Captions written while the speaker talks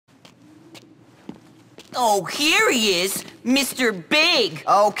Oh, here he is, Mr. Big.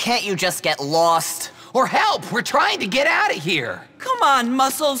 Oh, can't you just get lost? Or help! We're trying to get out of here! Come on,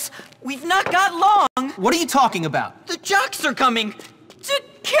 Muscles. We've not got long. What are you talking about? The jocks are coming to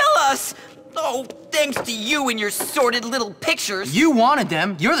kill us. Oh, thanks to you and your sordid little pictures. You wanted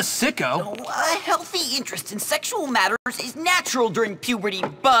them. You're the sicko. Oh, a healthy interest in sexual matters is natural during puberty,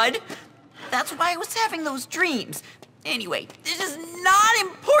 bud. That's why I was having those dreams. Anyway, this is not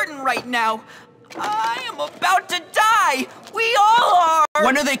important right now. I am about to die. We all are.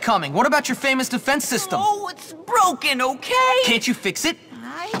 When are they coming? What about your famous defense system? Oh, it's broken, okay? Can't you fix it?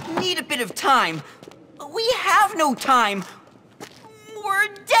 I need a bit of time. We have no time. We're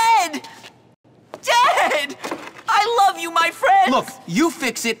dead. Dead! I love you, my friends! Look, you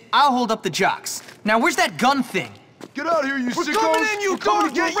fix it, I'll hold up the jocks. Now, where's that gun thing? Get out of here, you sickos! We're coming in, you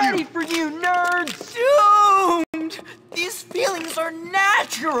guys! We're ready for you, nerds! Doomed! These feelings are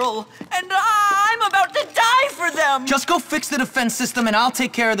natural, and I'm about to die for them! Just go fix the defense system and I'll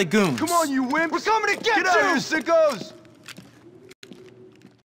take care of the goons. Come on, you wimps! We're coming to get you! Get out of here, sickos!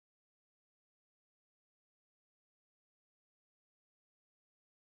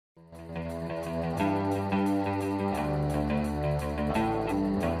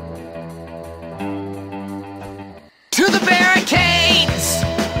 To the barricades!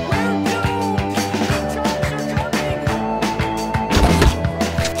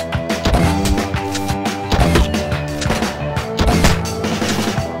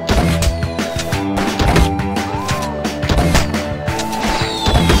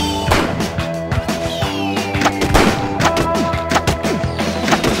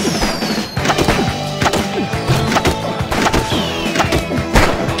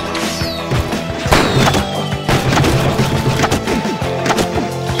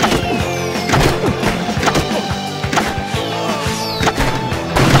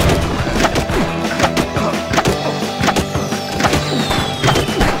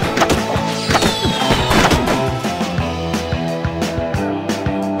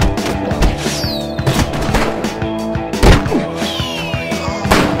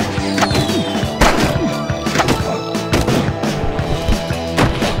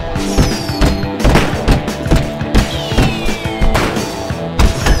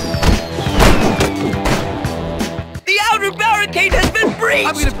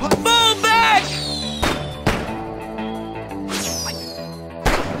 I'm gonna fall back!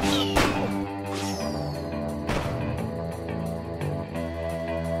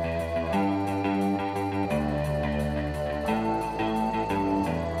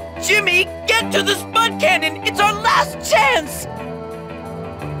 Jimmy, get to the spud cannon! It's our last chance!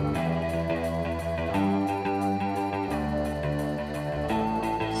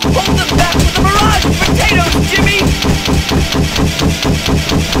 Hold them back with the barrage potatoes, Jimmy!